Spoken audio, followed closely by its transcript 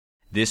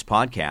This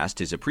podcast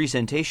is a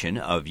presentation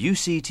of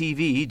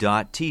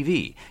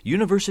UCTV.tv,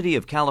 University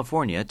of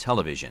California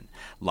Television.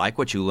 Like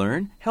what you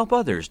learn? Help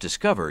others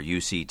discover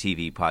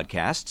UCTV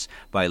podcasts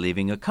by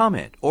leaving a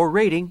comment or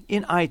rating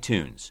in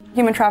iTunes.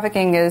 Human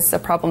trafficking is a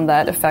problem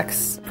that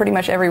affects pretty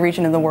much every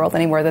region in the world.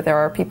 Anywhere that there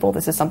are people,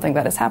 this is something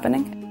that is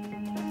happening.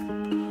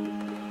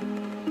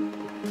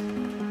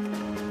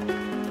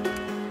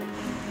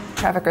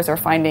 Traffickers are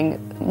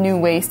finding new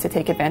ways to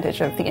take advantage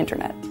of the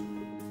internet,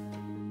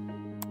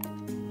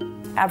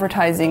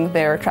 advertising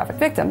their trafficked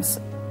victims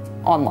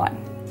online.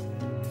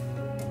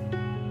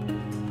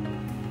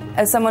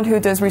 As someone who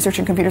does research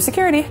in computer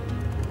security,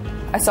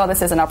 I saw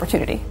this as an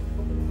opportunity.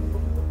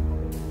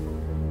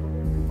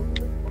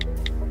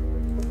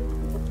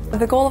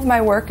 The goal of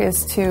my work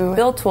is to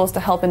build tools to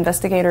help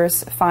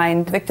investigators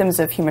find victims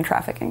of human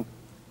trafficking.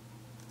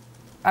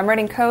 I'm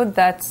writing code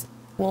that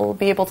will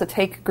be able to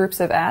take groups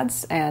of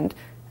ads and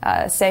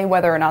say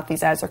whether or not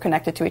these ads are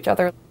connected to each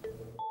other.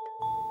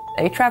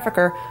 A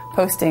trafficker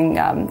posting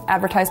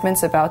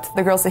advertisements about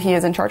the girls that he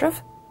is in charge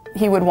of,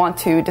 he would want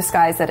to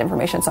disguise that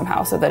information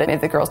somehow so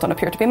that the girls don't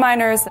appear to be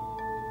minors,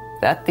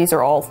 that these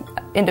are all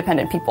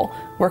independent people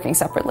working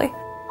separately.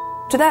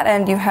 To that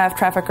end, you have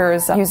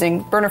traffickers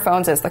using burner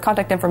phones as the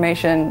contact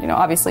information.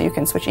 Obviously you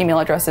can switch email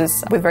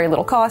addresses with very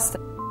little cost,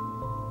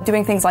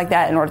 doing things like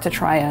that in order to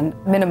try and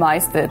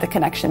minimize the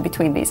connection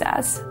between these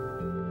ads.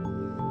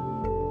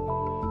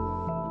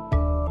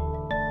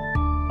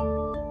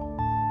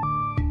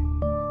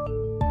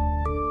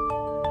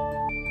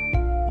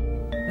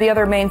 The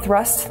other main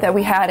thrust that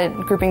we had in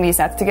grouping these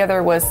ads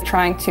together was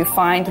trying to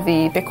find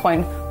the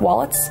Bitcoin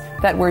wallets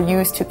that were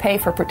used to pay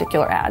for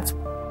particular ads.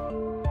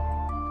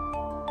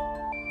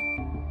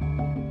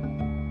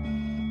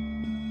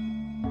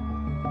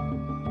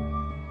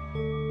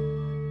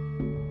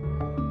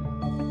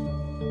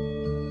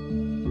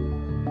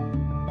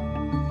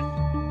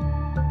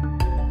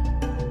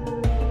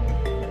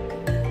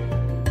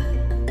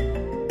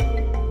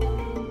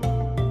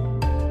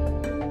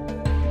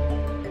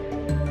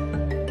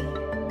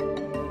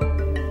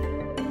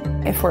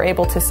 If we're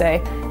able to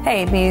say,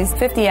 hey, these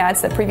 50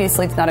 ads that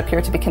previously did not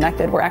appear to be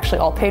connected were actually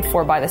all paid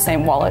for by the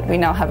same wallet, we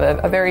now have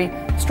a very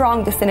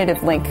strong,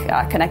 definitive link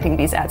connecting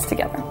these ads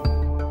together.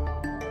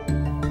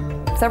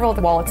 Several of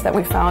the wallets that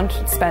we found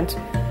spent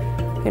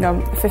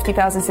 $50,000,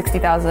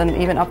 $60,000,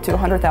 even up to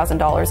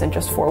 $100,000 in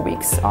just 4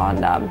 weeks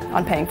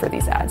on paying for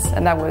these ads.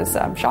 And that was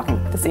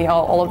shocking to see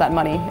all of that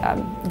money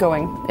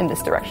going in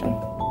this direction.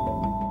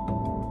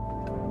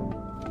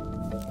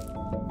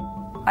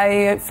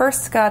 I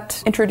first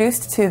got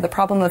introduced to the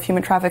problem of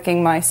human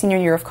trafficking my senior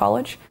year of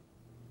college.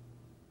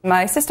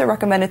 My sister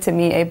recommended to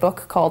me a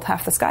book called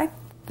Half the Sky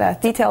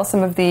that details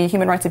some of the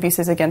human rights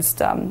abuses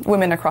against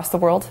women across the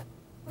world.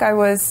 I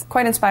was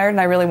quite inspired, and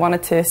I really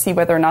wanted to see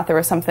whether or not there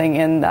was something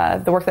in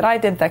the work that I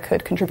did that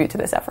could contribute to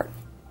this effort.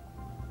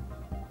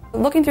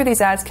 Looking through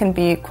these ads can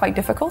be quite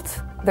difficult.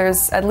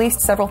 There's at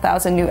least several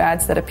thousand new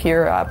ads that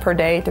appear per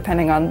day,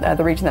 depending on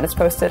the region that it's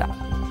posted.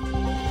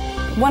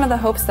 One of the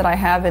hopes that I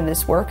have in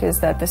this work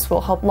is that this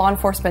will help law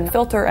enforcement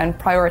filter and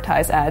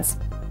prioritize ads,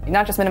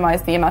 not just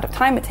minimize the amount of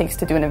time it takes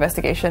to do an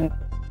investigation,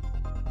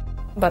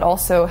 but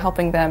also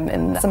helping them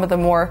in some of the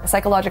more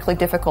psychologically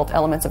difficult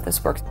elements of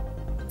this work,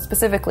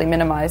 specifically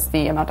minimize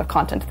the amount of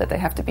content that they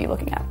have to be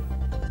looking at.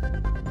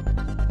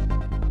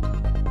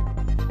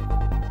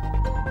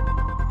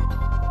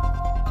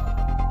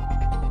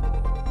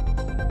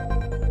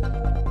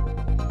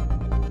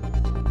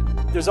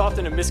 There's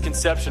often a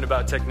misconception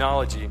about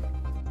technology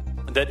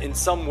that in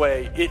some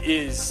way it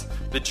is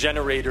the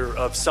generator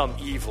of some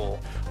evil.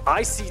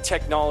 I see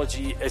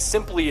technology as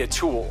simply a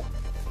tool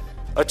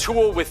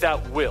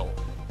without will.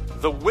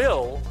 The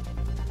will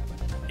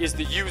is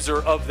the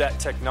user of that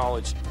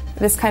technology.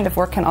 This kind of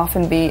work can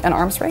often be an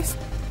arms race.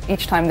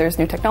 Each time there's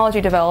new technology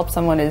developed,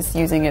 someone is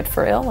using it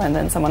for ill, and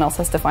then someone else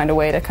has to find a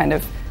way to kind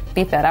of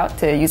beat that out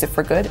to use it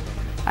for good.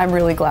 I'm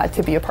really glad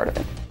to be a part of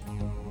it.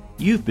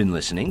 You've been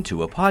listening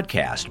to a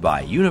podcast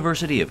by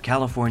University of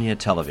California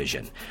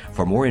Television.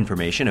 For more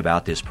information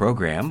about this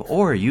program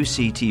or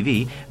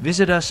UCTV,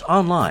 visit us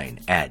online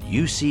at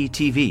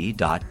uctv.tv.